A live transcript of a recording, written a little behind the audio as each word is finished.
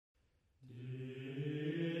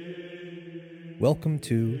Welcome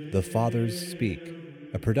to The Fathers Speak,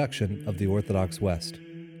 a production of the Orthodox West.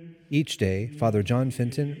 Each day, Father John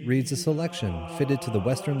Fenton reads a selection fitted to the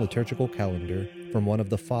Western liturgical calendar from one of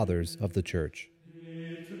the Fathers of the Church.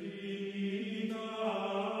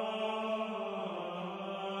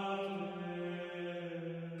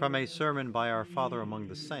 From a sermon by our Father among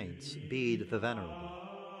the Saints, Bede the Venerable.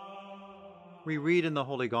 We read in the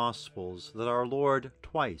Holy Gospels that our Lord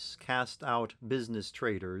twice cast out business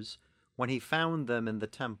traders when he found them in the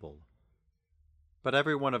temple. But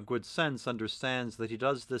everyone of good sense understands that he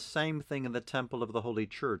does this same thing in the temple of the Holy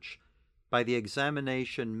Church by the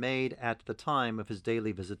examination made at the time of his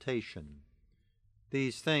daily visitation.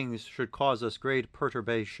 These things should cause us great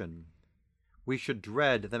perturbation. We should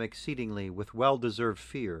dread them exceedingly with well-deserved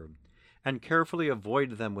fear, and carefully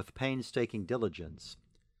avoid them with painstaking diligence,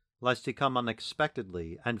 lest he come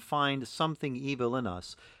unexpectedly and find something evil in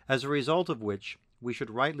us, as a result of which we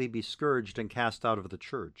should rightly be scourged and cast out of the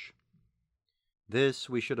Church. This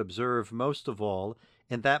we should observe most of all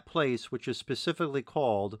in that place which is specifically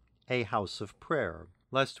called a house of prayer,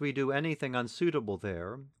 lest we do anything unsuitable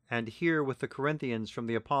there, and hear with the Corinthians from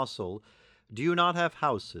the Apostle, "Do you not have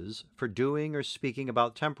houses for doing or speaking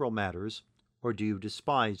about temporal matters, or do you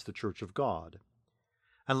despise the Church of God?"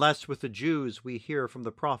 And lest with the Jews we hear from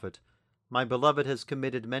the prophet, "My beloved has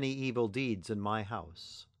committed many evil deeds in my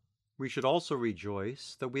house." We should also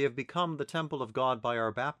rejoice that we have become the temple of God by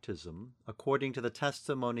our baptism, according to the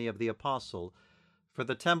testimony of the Apostle, "For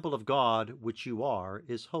the temple of God, which you are,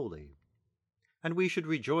 is holy." And we should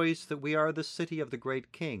rejoice that we are the city of the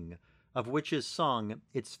great King, of which is sung,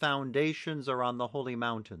 "Its foundations are on the holy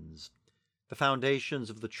mountains." The foundations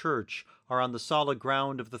of the Church are on the solid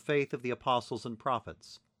ground of the faith of the apostles and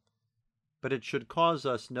prophets. But it should cause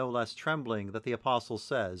us no less trembling that the Apostle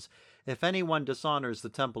says, "If anyone dishonors the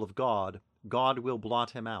temple of God, God will blot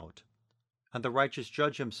him out." And the righteous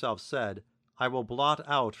judge himself said, "I will blot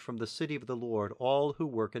out from the city of the Lord all who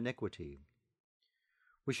work iniquity."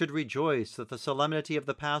 We should rejoice that the solemnity of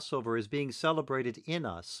the Passover is being celebrated in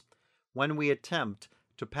us when we attempt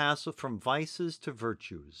to pass from vices to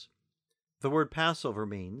virtues. The word Passover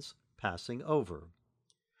means passing over.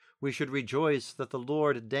 We should rejoice that the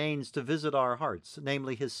Lord deigns to visit our hearts,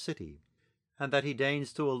 namely his city, and that he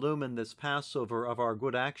deigns to illumine this Passover of our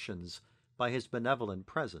good actions by his benevolent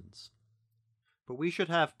presence. But we should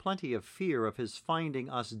have plenty of fear of his finding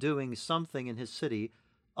us doing something in his city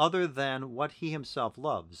other than what he himself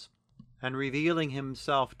loves, and revealing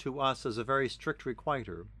himself to us as a very strict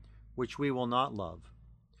requiter, which we will not love.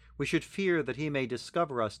 We should fear that he may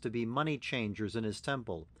discover us to be money changers in his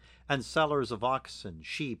temple, and sellers of oxen,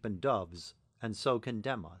 sheep, and doves, and so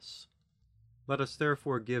condemn us. Let us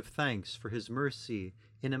therefore give thanks for his mercy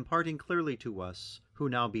in imparting clearly to us, who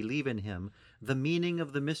now believe in him, the meaning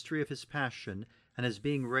of the mystery of his passion and his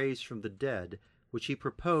being raised from the dead, which he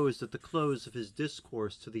proposed at the close of his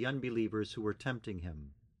discourse to the unbelievers who were tempting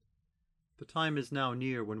him. The time is now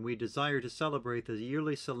near when we desire to celebrate the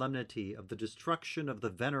yearly solemnity of the destruction of the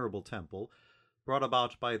venerable temple brought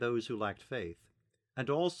about by those who lacked faith, and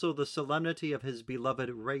also the solemnity of his beloved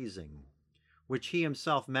raising, which he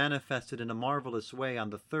himself manifested in a marvelous way on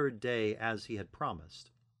the third day as he had promised.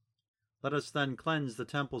 Let us then cleanse the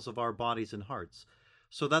temples of our bodies and hearts,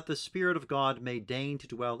 so that the Spirit of God may deign to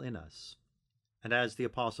dwell in us. And as the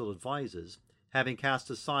Apostle advises, having cast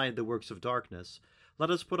aside the works of darkness, let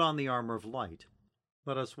us put on the armor of light.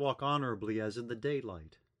 Let us walk honorably as in the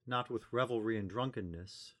daylight, not with revelry and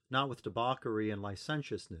drunkenness, not with debauchery and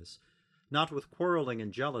licentiousness, not with quarreling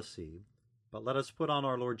and jealousy, but let us put on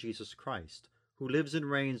our Lord Jesus Christ, who lives and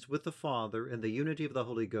reigns with the Father in the unity of the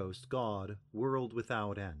Holy Ghost, God, world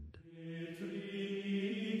without end.